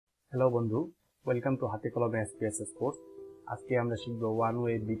Hello বন্ধু, welcome to হাতে কলমে SPSS কোর্স। আজকে আমরা শিখব one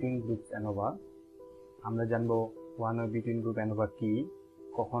way between groups ANOVA. আমরা জানবো one way between group ANOVA কি,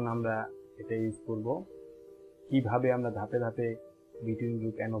 কখন আমরা এটা ইউজ করব, কিভাবে আমরা ধাপে ধাপে বিটুইন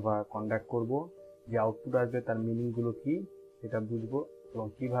গ্রুপ অ্যানোভা কন্ডাক্ট করব, যে আউটপুট আসবে তার মিনিংগুলো কি সেটা বুঝবো, এবং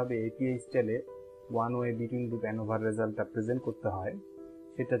কিভাবে API স্টাইলে one way between group ANOVA রেজাল্টটা প্রেজেন্ট করতে হয়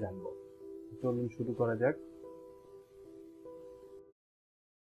সেটা জানবো। চলুন শুরু করা যাক।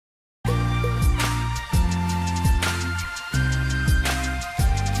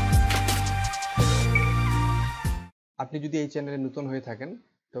 আপনি যদি এই চ্যানেলে নতুন হয়ে থাকেন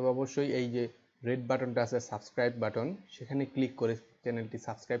তবে অবশ্যই এই যে রেড বাটনটা আছে সাবস্ক্রাইব বাটন, সেখানে ক্লিক করে চ্যানেলটি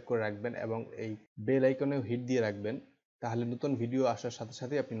সাবস্ক্রাইব করে রাখবেন এবং এই বেল আইকনেও হিট দিয়ে রাখবেন, তাহলে নতুন ভিডিও আসার সাথে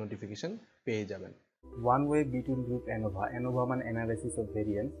সাথে আপনি নোটিফিকেশন পেয়ে যাবেন। One way between group ANOVA মানে অ্যানালাইসিস অফ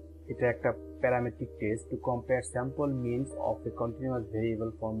ভেরিয়েন্স। এটা একটা parametric test to compare sample means of A continuous variable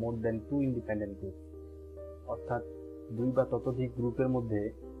for more than 2 independent group. অর্থাৎ দুই বা ততোধিক গ্রুপের মধ্যে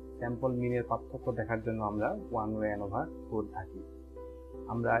স্যাম্পল মিনের পার্থক্য দেখার জন্য আমরা ওয়ান ওয়ে অ্যানোভা করে থাকি।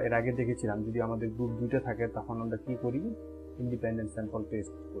 আমরা এর আগে দেখেছিলাম যদি আমাদের গ্রুপ দুইটা থাকে তখন আমরা কি করি, ইন্ডিপেন্ডেন্ট স্যাম্পল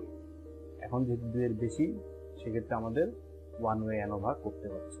টেস্ট করি। এখন যেহেতু দুইয়ের বেশি, সেক্ষেত্রে আমাদের ওয়ান ওয়ে অ্যানোভা করতে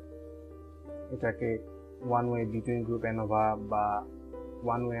হচ্ছে। এটাকে one way between group ANOVA বা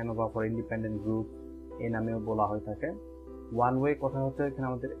one way ANOVA for independent group এই নামেও বলা হয়ে থাকে। ওয়ান ওয়ে কথা হচ্ছে এখানে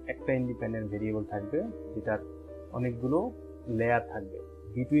আমাদের একটা ইন্ডিপেন্ডেন্ট ভেরিয়েবল থাকবে যেটার অনেকগুলো লেয়ার থাকবে।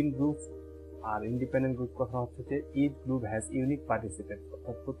 বিটুইন গ্রুপ আর ইন্ডিপেন্ডেন্ট গ্রুপ কথা হচ্ছে যে each group has unique participant,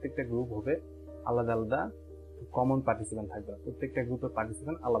 অর্থাৎ প্রত্যেকটা গ্রুপ হবে আলাদা আলাদা, কমন পার্টিসিপেন্ট থাকবে না, প্রত্যেকটা গ্রুপের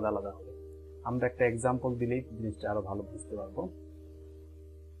পার্টিসিপেন্ট আলাদা আলাদা হবে। আমরা একটা এক্সাম্পল দিলেই জিনিসটা আরো ভালো বুঝতে পারবো।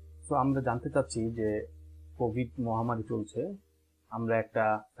 তো আমরা জানতে চাচ্ছি যে কোভিড মহামারী চলছে, আমরা একটা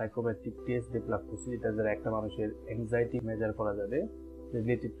সাইকোমেট্রিক টেস্ট ডেভেলপ করছি যেটা দ্বারা একটা মানুষের অ্যাংজাইটি মেজার করা যাবে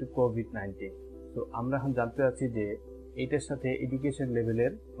রিলেটেড টু কোভিড-19। তো আমরা এখন জানতে চাচ্ছি যে এইটার সাথে এডুকেশন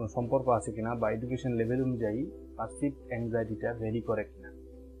লেভেলের কোনো সম্পর্ক আছে কিনা, বা এডুকেশন লেভেল অনুযায়ী পারসিভ অ্যাংজাইটিটা ভ্যারি করে কিনা।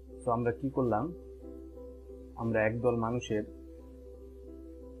 তো আমরা কি করলাম, আমরা একদল মানুষের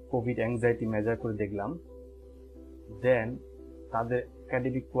কোভিড অ্যাংজাইটি মেজার করে দেখলাম, দেন তাদের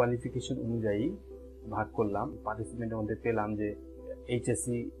একাডেমিক কোয়ালিফিকেশন অনুযায়ী ভাগ করলাম। পার্টিসিপেন্টের মধ্যে পেলাম যে HSC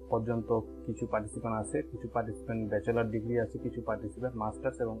পর্যন্ত কিছু পার্টিসিপেন্ট আছে, কিছু পার্টিসিপেন্ট ব্যাচেলার ডিগ্রি আছে, কিছু পার্টিসিপেন্ট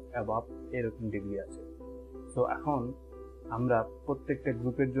মাস্টার্স এবং অ্যাবাভ এরকম ডিগ্রি আছে। তো এখন আমরা প্রত্যেকটা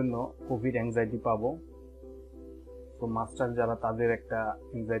গ্রুপের জন্য কোভিড অ্যাংজাইটি পাবো। তো মাস্টার যারা তাদের একটা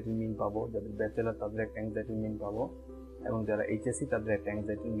অ্যাংজাইটির মিন পাবো, যাদের ব্যাচেলার তাদের একটা অ্যাংজাইটির মিন পাবো, এবং যারা HSC তাদের একটা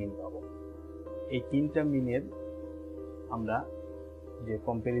অ্যাংজাইটির মিন পাবো। এই তিনটা মিনের আমরা যে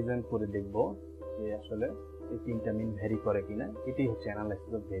কম্প্যারিজন করে দেখব যে আসলে এই তিনটা মিন ভ্যারি করে কিনা, এটাই হচ্ছে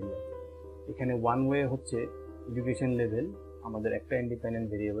অ্যানালাইসিস অফ ভেরিয়েন্স। এখানে ওয়ান ওয়ে হচ্ছে এডুকেশন লেভেল, আমাদের একটা ইন্ডিপেন্ডেন্ট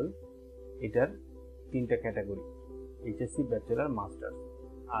ভেরিয়েবল, এটার তিনটা ক্যাটাগরি HSC, ব্যাচেলার, মাস্টার্স,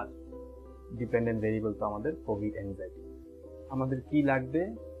 আর ডিপেন্ডেন্ট ভেরিয়েবল তো আমাদের কোভিড অ্যাংজাইটি। আমাদের কি লাগবে,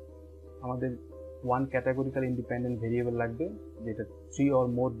 আমাদের ওয়ান ক্যাটাগরিক্যাল ইন্ডিপেন্ডেন্ট ভেরিয়েবল লাগবে যেটা 3 or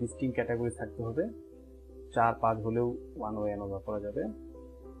more ডিস্টিংক্ট ক্যাটাগরি থাকতে হবে। 4-5 হলেও ওয়ান ওয়ে অ্যানোভা করা যাবে।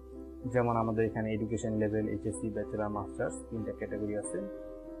 যেমন আমাদের এখানে education level, HSC, bachelor, masters তিনটা ক্যাটাগরি আছে,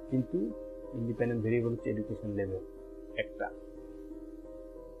 কিন্তু ইন্ডিপেন্ডেন্ট ভেরিয়েবল হচ্ছে এডুকেশন লেভেল একটা।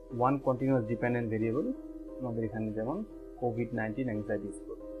 ওয়ান কন্টিনিউয়াস ডিপেন্ডেন্ট ভেরিয়েবল আমাদের এখানে যেমন কোভিড-19 অ্যাংজাইটি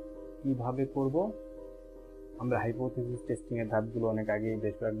স্কোর। কিভাবে করব, আমরা হাইপোথিসিস টেস্টিং এর ধাপগুলো অনেক আগে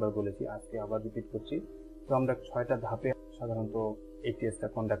বেশ কয়েকবার বলেছি, আজকে আবার রিপিট করছি। তো আমরা 6টা ধাপে সাধারণত এই টেস্টটা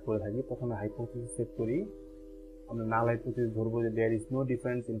কন্ডাক্ট করে থাকি। প্রথমে হাইপোথিসিস সেট করি, আমরা নাল হাইপোথিসিস ধরবো যে there is no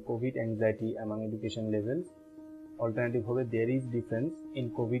difference in Covid anxiety among education levels. Alternative হবে there is difference in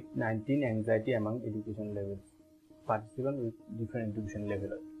COVID-19 anxiety among education levels, participant with different education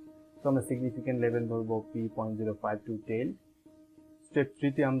level. তো আমরা সিগনিফিকেন্ট লেভেল ধরবো P.05 to 10। স্টেপ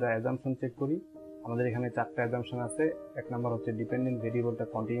 3তে আমরা assumption check করি। আমাদের এখানে 4টা assumption আছে। এক নাম্বার হচ্ছে ডিপেন্ডেন্ট ভেরিয়েবলটা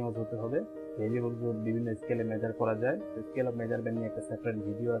কন্টিনিউয়াস হতে হবে। ভেরিয়েবলগুলো বিভিন্ন স্কেলে মেজার করা যায়। স্কেল অফ মেজারমেন্ট নিয়ে একটা সেপারেট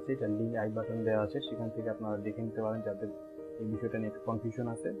ভিডিও আছে, এটা লিঙ্ক আই বাটন দেওয়া আছে, সেখান থেকে আপনারা দেখে নিতে পারেন যাদের এই বিষয়টা নিয়ে একটু কনফিউশন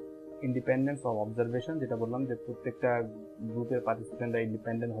আছে। ইন্ডিপেন্ডেন্স অফ অবজারভেশন, যেটা বললাম যে প্রত্যেকটা গ্রুপের পার্টিসিপেন্টরা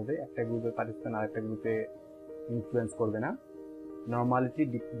ইন্ডিপেন্ডেন্ট হবে, একটা গ্রুপের পার্টিসিপেন্ট আরেকটা গ্রুপে ইনফ্লুয়েন্স করবে না। নর্মালিটি,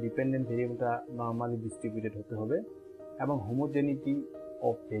 ডিপেন্ডেন্ট ভেরিয়েবলটা নর্মালি ডিস্ট্রিবিউটেড হতে হবে, এবং হোমোজেনিটি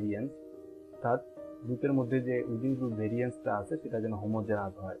অফ ভেরিয়েন্স, অর্থাৎ গ্রুপের মধ্যে যে উইদিন গ্রুপ ভেরিয়েন্সটা আছে সেটা যেন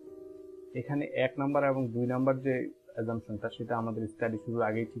হোমোজেনাস হয়। এখানে 1 নাম্বার এবং 2 নাম্বার যে অ্যাজাম্পশনটা সেটা আমাদের স্টাডি শুরুর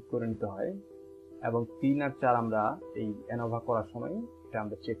আগেই ঠিক করে নিতে হয়, এবং 3 আর 4 আমরা এই অ্যানোভা করার সময় এটা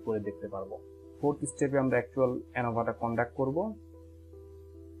আমরা চেক করে দেখতে পারবো। 4th স্টেপে আমরা অ্যাকচুয়াল অ্যানোভাটা কন্ডাক্ট করব।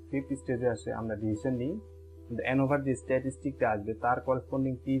 5th স্টেজে আসে আমরা ডিসিশন নিই কিন্তু অ্যানোভার যে স্ট্যাটিস্টিকটা আসবে তার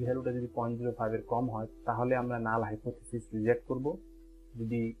করেসপন্ডিং পি ভ্যালুটা যদি 0.05 এর কম হয় তাহলে আমরা নাল হাইপোথিসিস রিজেক্ট করব,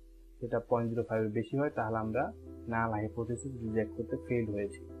 যদি সেটা 0.05 এর বেশি হয় তাহলে আমরা নাল হাইপোথিসিস রিজেক্ট করতে ফেল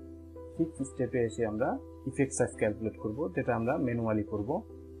হয়েছি। 6th স্টেপে এসে আমরা ইফেক্ট সাইজ ক্যালকুলেট করব, যেটা আমরা ম্যানুয়ালি করব।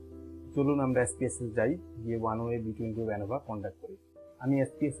 চলুন আমরা SPSS যাই, গিয়ে one way between group ANOVA conduct করি। আমি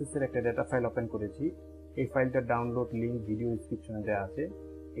SPSS এর একটা ডেটা ফাইল ওপেন করেছি। এই ফাইলটার ডাউনলোড লিঙ্ক ভিডিও ডেসক্রিপশনে দেওয়া আছে।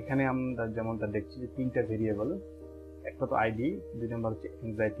 এখানে আমরা যেমনটা দেখছি যে 3টা ভেরিয়েবল, একটা তো আইডি, 2 নাম্বার হচ্ছে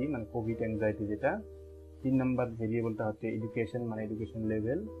অ্যাংজাইটি মানে কোভিড অ্যাংজাইটি যেটা, 3 নাম্বার ভেরিয়েবলটা হচ্ছে এডুকেশন মানে এডুকেশন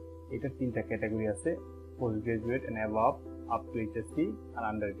লেভেল। এটা 3টা ক্যাটাগরি আছে, post graduate and above, up to HSC R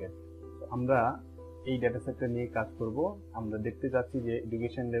undergrad. আমরা এই ডেটা সেটটা নিয়ে কাজ করব। আমরা দেখতে যাচ্ছি যে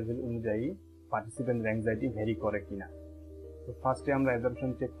এডুকেশন লেভেল অনুযায়ী পার্টিসিপেন্টের অ্যাংজাইটি ভ্যারি করে কিনা। তো ফার্স্টে আমরা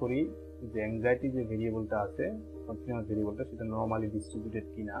অ্যাজাম্পশন চেক করি যে অ্যাংজাইটি যে ভেরিয়েবলটা আছে, কন্টিনিউয়াস ভেরিয়েবলটা, সেটা নরমালি ডিস্ট্রিবিউটেড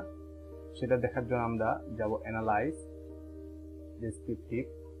কিনা। সেটা দেখার জন্য আমরা যাব অ্যানালাইজ, ডেসক্রিপটিভ,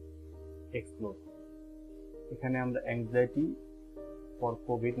 এক্সপ্লোর। এখানে আমরা অ্যাংজাইটি ফর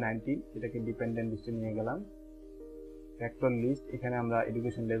কোভিড-19 এটাকে ডিপেন্ডেন্ট লিস্টে নিয়ে গেলাম। ফ্যাক্টর লিস্ট, এখানে আমরা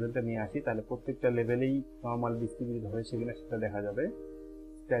এডুকেশন লেভেলটা নিয়ে আসি, তাহলে প্রত্যেকটা লেভেলেই নরমাল ডিস্ট্রিবিউটেড হয়েছে কিনা সেটা দেখা যাবে।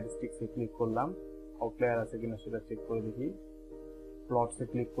 স্ট্যাটিস্টিক্সে ক্লিক করলাম, আউটলায়ার আছে কিনা সেটা চেক করে দেখি। প্লটসে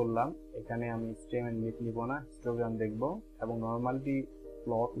ক্লিক করলাম, এখানে আমি স্টেম এন্ড মিট নিব না, হিস্টোগ্রাম দেখব এবং নরমালিটি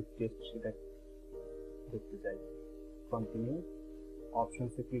প্লট উইথ টেস্ট সেটা দেখতে চাই। কন্টিনিউ,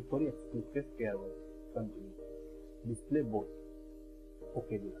 অপশনসে ক্লিক করি, exclude test পেয়ারওয়াইজ, continue, display both,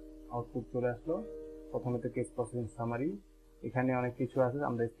 ওকে দিলাম। আউটপুট চলে আসলো। প্রথমে তো কেস প্রসেসিং সামারি, এখানে অনেক কিছু আছে।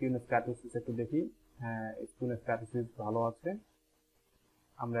 আমরা স্কিউনেস কার্টোসিস একটু দেখি। হ্যাঁ, স্কিউনেস কার্টোসিস ভালো আছে।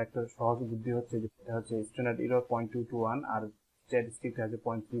 আমরা একটা সহজ বুদ্ধি হচ্ছে যে এটা হচ্ছে স্ট্যান্ডার্ড এরর 0.221 আর স্ট্যাটিস্টিক আছে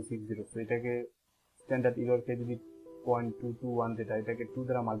 0.360। তো এটাকে স্ট্যান্ডার্ড এররকে যদি 0.221 যেটা, এটাকে 2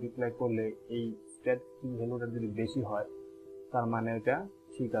 দ্বারা মাল্টিপ্লাই করলে এই স্ট্যাটিস্টিক ভ্যালুটা যদি বেশি হয় তার মানে এটা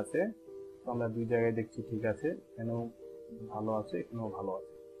ঠিক আছে। তো আমরা দুই জায়গায় দেখছি ঠিক আছে, এখানেও ভালো আছে, এখানেও ভালো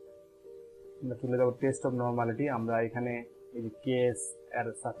আছে। আমরা চলে যাবো টেস্ট অফ নরমালিটি। আমরা এখানে এই যে কেস আর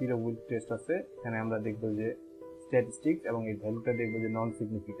সাফিরো উইথ টেস্ট আছে, এখানে আমরা দেখবো যে স্ট্যাটিস্টিক্স এবং এই ভ্যালুটা দেখবো যে নন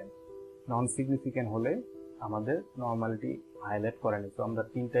সিগনিফিক্যান্ট। নন সিগনিফিক্যান্ট হলে আমাদের নরমালিটি ভায়োলেট করেনি। তো আমরা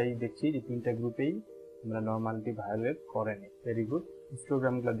 3টাই দেখছি যে 3টা গ্রুপেই আমরা নরমালিটি ভায়োলেট করেনি। Very good.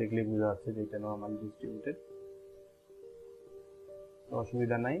 হিস্টোগ্রামগুলো দেখলে বোঝা যাচ্ছে যে এটা নরমালি ডিস্ট্রিবিউটেড, তো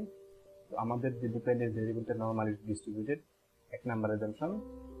অসুবিধা নাই। তো আমাদের যে dependent ভেরিয়েবলটা normally distributed, 1 number assumption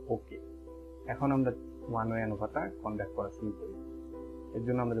ওকে। এখন আমরা ওয়ান ওয়ে অ্যানোভাটা কন্ডাক্ট করা শুরু করি। এর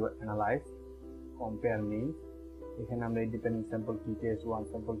জন্য আমরা দেব অ্যানালাইজ, কম্পেয়ার মিনস। এখানে আমরা ডিপেন্ডেন্ট স্যাম্পল টি টেস্ট, ওয়ান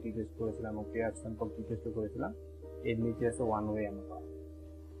স্যাম্পল টি টেস্ট করেছিলাম এবং পেয়ার স্যাম্পল টি টেস্টও করেছিলাম। এর নিচে আছে ওয়ান ওয়ে অ্যানোভা,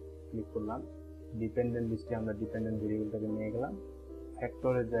 ক্লিক করলাম। ডিপেন্ডেন্ট লিস্টে আমরা ডিপেন্ডেন্ট ভেরিয়েবলটাকে নিয়ে গেলাম।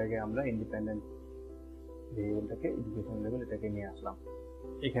 ফ্যাক্টরের জায়গায় আমরা ইন্ডিপেন্ডেন্ট ভেরিয়েবলটাকে, এডুকেশন লেভেল এটাকে নিয়ে আসলাম।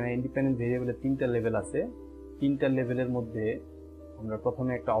 এখানে ইন্ডিপেন্ডেন্ট ভেরিয়েবলের 3টা লেভেল আছে। 3টা লেভেলের মধ্যে আমরা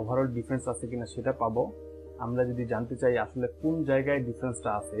প্রথমে একটা ওভারঅল ডিফারেন্স আছে কিনা সেটা পাবো। আমরা যদি জানতে চাই আসলে কোন জায়গায়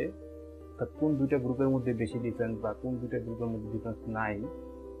ডিফারেন্সটা আছে, কোন দুইটা গ্রুপের মধ্যে বেশি ডিফারেন্স বা কোন দুইটা গ্রুপের মধ্যে ডিফারেন্স নাই,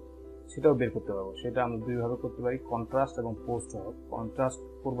 সেটাও বের করতে পারবো। সেটা আমরা দুইভাবে করতে পারি, কন্ট্রাস্ট এবং পোস্ট হক। কন্ট্রাস্ট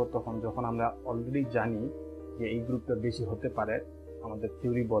করবো তখন যখন আমরা অলরেডি জানি যে এই গ্রুপটা বেশি হতে পারে, আমাদের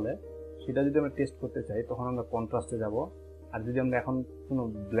থিওরি বলে। সেটা যদি আমরা টেস্ট করতে চাই তখন আমরা কন্ট্রাস্টে যাব। আর যদি আমরা এখন কোনো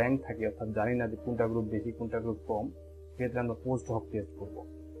ব্ল্যাঙ্ক থাকি, অর্থাৎ জানি না যে কোনটা গ্রুপ বেশি কোনটা গ্রুপ কম, সেক্ষেত্রে আমরা পোস্ট হক টেস্ট করবো।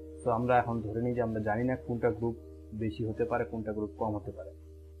 তো আমরা এখন ধরে নিই যে আমরা জানি না কোনটা গ্রুপ বেশি হতে পারে কোনটা গ্রুপ কম হতে পারে।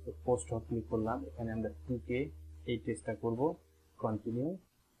 তো পোস্ট হক ক্লিক করলাম, এখানে আমরা 2কে এই টেস্টটা করব। কন্টিনিউ,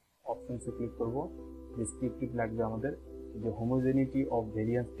 অপশনসে ক্লিক করব। ডেসক্রিপটিভ লাগবে আমাদের, যে হোমোজেনিটি অফ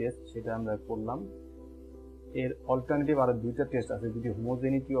ভেরিয়েন্স টেস্ট সেটা আমরা করলাম। এর অল্টারনেটিভ আরো 2টা টেস্ট আছে। যদি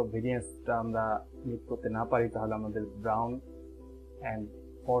হোমোজেনিটি অফ ভেরিয়েন্সটা আমরা ক্লিক করতে না পারি তাহলে আমাদের ব্রাউন অ্যান্ড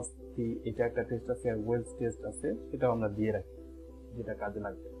ফর্সি এটা একটা টেস্ট আছে, আর ওয়েলস টেস্ট আছে, সেটাও আমরা দিয়ে রাখি, যেটা কাজে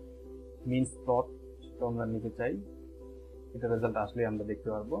লাগবে। মিনস প্লট সেটা আমরা নিতে চাই, এটা রেজাল্ট আসলে আমরা দেখতে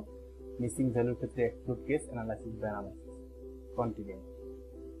পারবো। মিসিং ভ্যালুর ক্ষেত্রে exclude case, analysis by analysis, continue.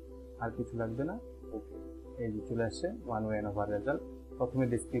 আর কিছু লাগবে না, ওকে। এই যে চলে আসছে ওয়ান ওয়ে অ্যানোভার রেজাল্ট। প্রথমে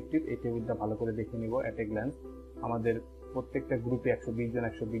ডেসক্রিপটিভ, এই টেবিলটা ভালো করে দেখে নিব অ্যাট এ গ্ল্যান্স। আমাদের প্রত্যেকটা গ্রুপে 120 জন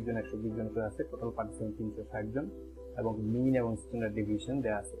 120 জন 120 জন করে আছে, টোটাল পার্টিসিপেন্ট 360 জন এবং মিন এবং স্ট্যান্ডার্ড ডিভিশন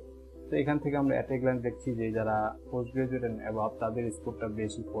দেওয়া আছে। তো এখান থেকে আমরা অ্যাট এ গ্ল্যান্স দেখছি যে যারা পোস্ট গ্রাজুয়েট এন্ড অ্যাবভ তাদের স্কোরটা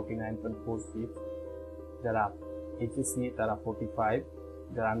বেশি, 49.46। যারা এইচএসসি তারা 45,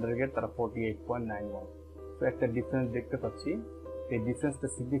 যারা আন্ডারগ্রেড তারা 48.91। তো একটা ডিফারেন্স দেখতে পাচ্ছি। এই ডিফারেন্সটা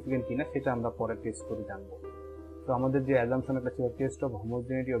সিগনিফিকেন্ট কিনা সেটা আমরা পরে টেস্ট করে জানবো। তো আমাদের যে অ্যাজাম্পশনটা ছিল test of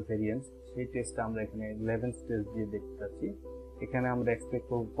homogeneity of variance, সেই টেস্টটা আমরা এখানে 11 টেস্ট দিয়ে দেখতে পাচ্ছি। এখানে আমরা এক্সপেক্ট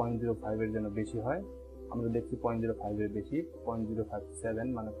করব 0.05 এর জন্য বেশি হয়, আমরা দেখছি 0.05 এর বেশি, 0.057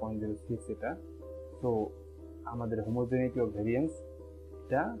 মানে 0.06 এটা। তো আমাদের হোমোজেনিটি অফ ভেরিয়েন্স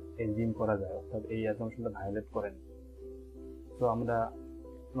এটা এজিম করা যায়, অর্থাৎ এই অ্যাসাম্পশনটা ভায়োলেট করেন। তো আমরা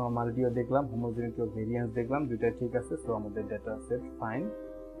নরমালিটিও দেখলাম, হোমোজেনিটি অফ ভেরিয়েন্স দেখলাম, দুইটাই ঠিক আছে। সো আমাদের data set fine.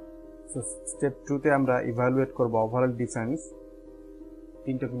 So step 2 তে আমরা ইভালুয়েট করব ওভারঅল ডিফারেন্স,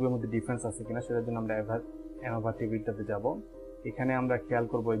 তিনটা গ্রুপের মধ্যে ডিফারেন্স আছে কিনা, সেটার জন্য আমরা ANOVA টেবিলটাতে যাব। এখানে আমরা খেয়াল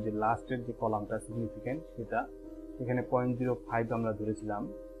করব এই যে লাস্টের যে কলামটা সিগনিফিকেন্ট সেটা, এখানে 0.05 আমরা ধরেছিলাম।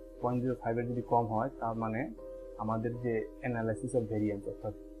 0.05 এর যদি কম হয় তার মানে আমাদের যে অ্যানালাইসিস অফ ভেরিয়েন্স,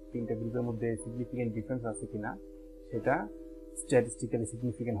 অর্থাৎ তিনটা গ্রুপের মধ্যে সিগনিফিকেন্ট ডিফারেন্স আছে কিনা, সেটা স্ট্যাটিস্টিক্যালি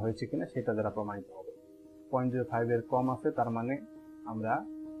সিগনিফিকেন্ট হয়েছে কিনা সেটা দ্বারা প্রমাণিত হবে। 0.05 এর কম আছে তার মানে আমরা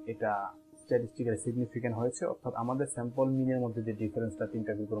এটা স্ট্যাটিস্টিক্যালি সিগনিফিকেন্ট হয়েছে, অর্থাৎ আমাদের স্যাম্পল মিনের মধ্যে যে ডিফারেন্সটা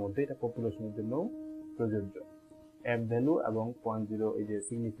তিনটা গ্রুপের মধ্যে, এটা পপুলেশনের জন্য প্রযোজ্য। এফ ভ্যালু এবং 0.0 এই যে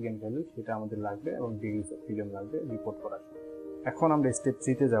সিগনিফিকেন্ট ভ্যালু সেটা আমাদের লাগবে, এবং ডিগ্রিজ অফ ফ্রিডম লাগবে রিপোর্ট করার। এখন আমরা স্টেপ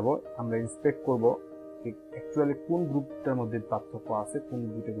 3 তে যাব। আমরা ইন্সপেক্ট করব যে অ্যাকচুয়ালি কোন গ্রুপটার মধ্যে পার্থক্য আছে, কোন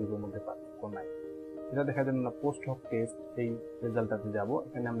দুটো গ্রুপের মধ্যে পার্থক্য নাই। এটা দেখার জন্য আমরা পোস্ট-হক টেস্ট এই রেজাল্টটাতে যাব।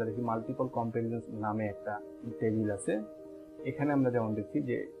 এখানে আমরা দেখি মাল্টিপল কম্প্যারিজন নামে একটা টেবিল আছে। এখানে আমরা যেমন দেখি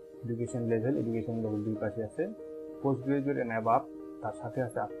যে এডুকেশন লেভেল দুই পাশে আছে, পোস্ট গ্রাজুয়েট এন্ড অ্যাবাভ, তার সাথে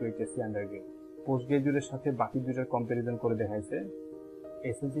আছে up to HSC undergrad. Post গ্রাজুয়েটের সাথে বাকি দুইটার কম্প্যারিজন করে দেখাইছে,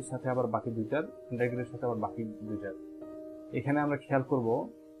 এসএসসির সাথে আবার বাকি দুইটার, আন্ডারগ্রেডের সাথে আবার বাকি দুইটার। এখানে আমরা খেয়াল করব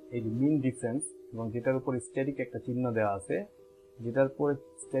এই যে মিন ডিফারেন্স, এবং যেটার উপর স্ট্যাটিক একটা চিহ্ন দেওয়া আছে, যেটার উপরে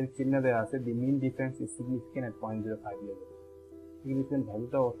স্ট্যাটিক চিহ্ন দেওয়া আছে, দি মিন difference is significant at 0.05 level. Significant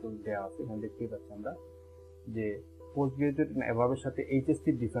ভ্যালুটাও দেওয়া আছে, এখানে দেখতেই পাচ্ছি আমরা যে পোস্ট গ্রাজুয়েট অ্যাবাভের সাথে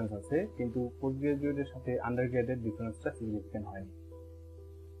এইচএসসির ডিফারেন্স আছে, কিন্তু পোস্ট গ্রাজুয়েটের সাথে আন্ডারগ্রেডের ডিফারেন্সটা সিগনিফিকেন্ট হয়নি।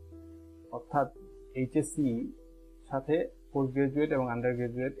 অর্থাৎ এইচএসসি সাথে পোস্ট গ্রাজুয়েট এবং আন্ডার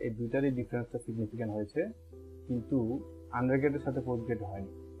গ্রাজুয়েট এই দুইটারই ডিফারেন্সটা সিগনিফিকেন্ট হয়েছে, কিন্তু আন্ডার গ্রেডের সাথে পোস্ট গ্রেড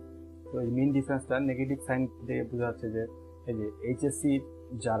হয়নি। তো এই মেইন ডিফারেন্সটা নেগেটিভ সাইন দিয়ে বোঝা যাচ্ছে যে এই যে এইচএসসি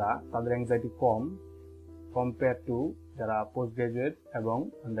যারা, তাদের অ্যাংজাইটি কম কম্পেয়ার টু যারা পোস্ট গ্রাজুয়েট এবং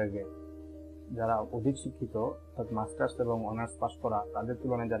আন্ডার গ্রেড। যারা অধিক শিক্ষিত অর্থাৎ মাস্টার্স এবং অনার্স পাস করা, তাদের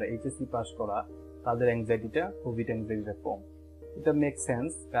তুলনায় যারা এইচএসসি পাস করা, তাদের অ্যাংজাইটিটা কোভিড অ্যাংজাইটিটা কম। এটা মেক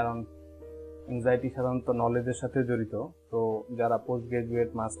সেন্স, কারণ অ্যাংজাইটি সাধারণত নলেজের সাথে জড়িত। তো যারা পোস্ট গ্রাজুয়েট,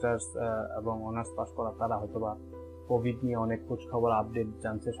 মাস্টার্স এবং অনার্স পাস করা, তারা হয়তোবা কোভিড নিয়ে অনেক খোঁজ খবর আপডেট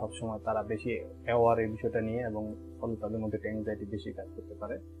জানছে সবসময়, তারা বেশি অ্যাওয়ার এই বিষয়টা নিয়ে, এবং ফলে তাদের মধ্যে অ্যাংজাইটি বেশি কাজ করতে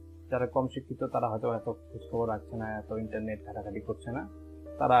পারে। যারা কম শিক্ষিত তারা হয়তো এত খোঁজ খবর রাখছে না, এত ইন্টারনেট ঘাটাঘাটি করছে না,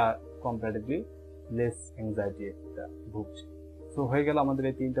 তারা কম্পারেটিভলি লেস অ্যাংজাইটি ভুগছে। সো হয়ে গেল আমাদের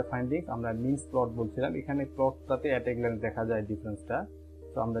এই তিনটা ফাইন্ডিং। আমরা মিনস প্লট বলছিলাম, এখানে প্লটটাতে অ্যাট এ গ্ল্যান্স দেখা যায় ডিফারেন্সটা।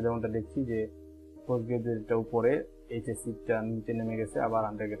 তো আমরা যেমনটা দেখছি যে পোস্ট গ্রাজুয়েটটা উপরে, এইচএসসিটা নিচে নেমে গেছে, আবার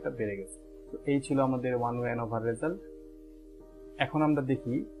আন্ডারগ্রেডটা বেড়ে গেছে। তো এই ছিল আমাদের ওয়ান ওয়ে ANOVA রেজাল্ট। এখন আমরা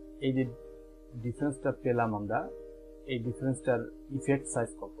দেখি এই যে ডিফারেন্সটা পেলাম আমরা, এই ডিফারেন্সটার ইফেক্ট সাইজ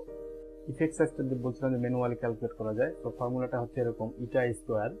কত। ইফেক্ট সাইজটা বলছিলাম যে ম্যানুয়ালি ক্যালকুলেট করা যায়। তো ফর্মুলাটা হচ্ছে এরকম, ইটা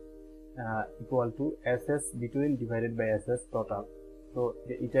square equal to SS between divided by SS total. তো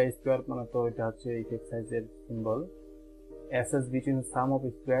ইটা স্কোয়ার মানে তো এটা হচ্ছে ইফেক্ট সাইজের symbol, SS between some of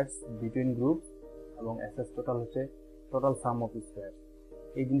squares between group, এবং এসএস টোটাল হচ্ছে টোটাল সাম অফ স্কোয়ার।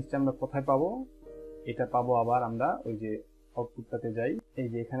 এই জিনিসটা আমরা কোথায় পাবো? এটা পাবো আবার আমরা ওই যে আউটপুটটাতে যাই। এই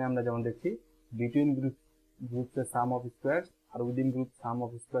যে এখানে আমরা যেমন দেখছি between গ্রুপসের some of squares, R within group some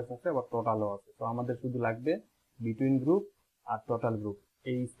of squares আছে, আবার টোটালও আছে। তো আমাদের শুধু লাগবে বিটুইন গ্রুপ আর টোটাল গ্রুপ।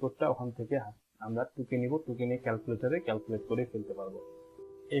 এই স্কোরটা ওখান থেকে আমরা টুকে নিব, টুকে নিয়ে ক্যালকুলেটরে ক্যালকুলেট করে ফেলতে পারবো।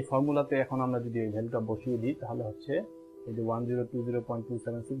 এই ফর্মুলাতে এখন আমরা যদি এই ভ্যালুটা বসিয়ে দিই, তাহলে হচ্ছে এই যে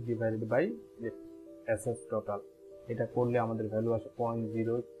 1020.276 ডিভাইডেড বাই এসএস টোটাল, এটা করলে আমাদের ভ্যালু আসে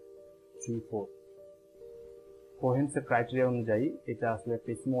 0.034। কোহেন্সের ক্রাইটেরিয়া অনুযায়ী এটা আসলে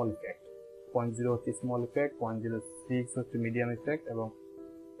একটা স্মল ইফেক্ট। 0.0 হচ্ছে স্মল ইফেক্ট, 0.06 হচ্ছে মিডিয়াম ইফেক্ট, এবং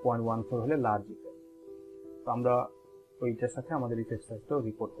 0.14 হলে লার্জ ইফেক্ট। তো আমরা ওইটার সাথে আমাদের ইফেক্ট সাইজটাও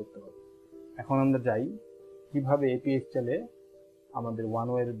রিপোর্ট করতে হবে। এখন আমরা যাই কিভাবে এপিএসএলে আমাদের ওয়ান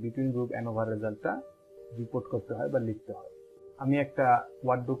ওয়ের বিটুইন গ্রুপ ANOVA রেজাল্টটা রিপোর্ট করতে হয় বা লিখতে হয়। আমি একটা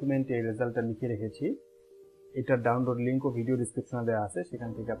ওয়ার্ড ডকুমেন্টে এই রেজাল্টটা লিখে রেখেছি, এটার ডাউনলোড লিঙ্ক ও ভিডিও ডিসক্রিপশনে দেওয়া আছে, সেখান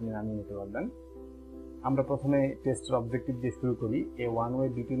থেকে আপনি নামিয়ে নিতে পারবেন। আমরা প্রথমে টেস্টের অবজেক্টিভ দিয়ে শুরু করি। এ one way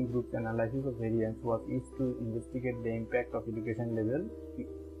between group analysis of variance was used to investigate the impact of education level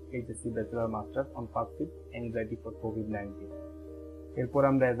HSC bachelor masters on perceive anxiety for COVID-19. এরপর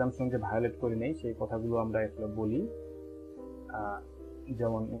আমরা অ্যাজাম্পশনকে ভায়োলেট করে নেই, সেই কথাগুলো আমরা আসলে বলি।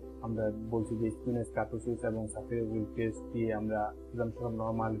 যেমন আমরা বলছি যে স্টুডেন্টস কার্টোসিস এবং সাফিয়ারউইল টেস্ট দিয়ে আমরা অ্যাজাম্পশন অফ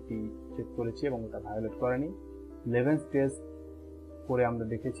নরমালিটি চেক করেছি এবং ওটা ভায়োলেট করেনি। লেভেন্স টেস্ট করে আমরা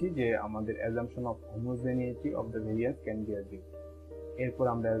দেখেছি যে আমাদের assumption of homogeneity of the variance can be assumed. এরপর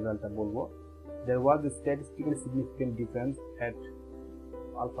আমরা রেজাল্টটা বলবো। There was a statistically significant difference at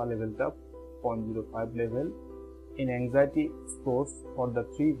alpha levelটা 0.05 level in anxiety scores for the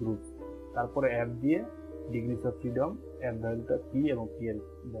three groups। তারপরে F দিয়ে ডিগ্রিজ অফ ফ্রিডম, F ভ্যালুটা P এবং P এর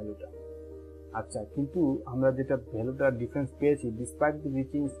ভ্যালুটা। আচ্ছা, কিন্তু আমরা যেটা ভ্যালুটা ডিফারেন্স পেয়েছি, despite the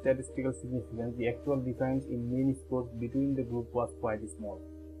reaching statistical significance, the actual difference in mean scores between the group was quite small.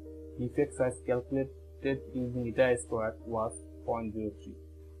 The effect size calculated using eta squared was 0.03।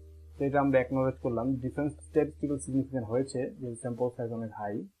 তো এটা আমরা অ্যাকনোলেজ করলাম, ডিফারেন্স স্ট্যাটিস্টিক্যাল সিগনিফিকেন্ট হয়েছে যে স্যাম্পল সাইজ অনেক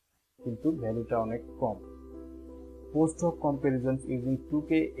high কিন্তু ভ্যালুটা অনেক কম। Post-hoc comparisons using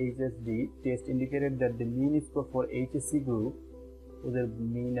 2K HSD test indicated that the mean score for HSC group, ওদের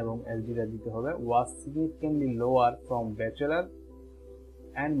মিন এবং এসডিটা দিতে হবে, was significantly lower from bachelor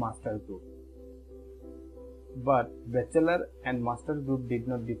and master group, but bachelor and master group did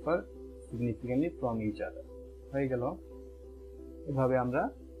not differ significantly from each other। হয়ে গেল, এভাবে আমরা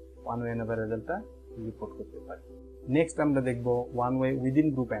one way ANOVA রেজাল্টটা report করতে পারি। নেক্সট আমরা দেখব one way within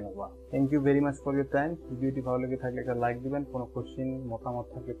group ANOVA. Thank you very much for your time. ভিডিওটি ভালো লেগে থাকলে একটা লাইক দিবেন, কোনো কোশ্চেন মতামত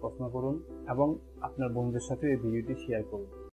থাকলে প্রশ্ন করুন এবং আপনার বন্ধুদের সাথে এই ভিডিওটি শেয়ার করুন।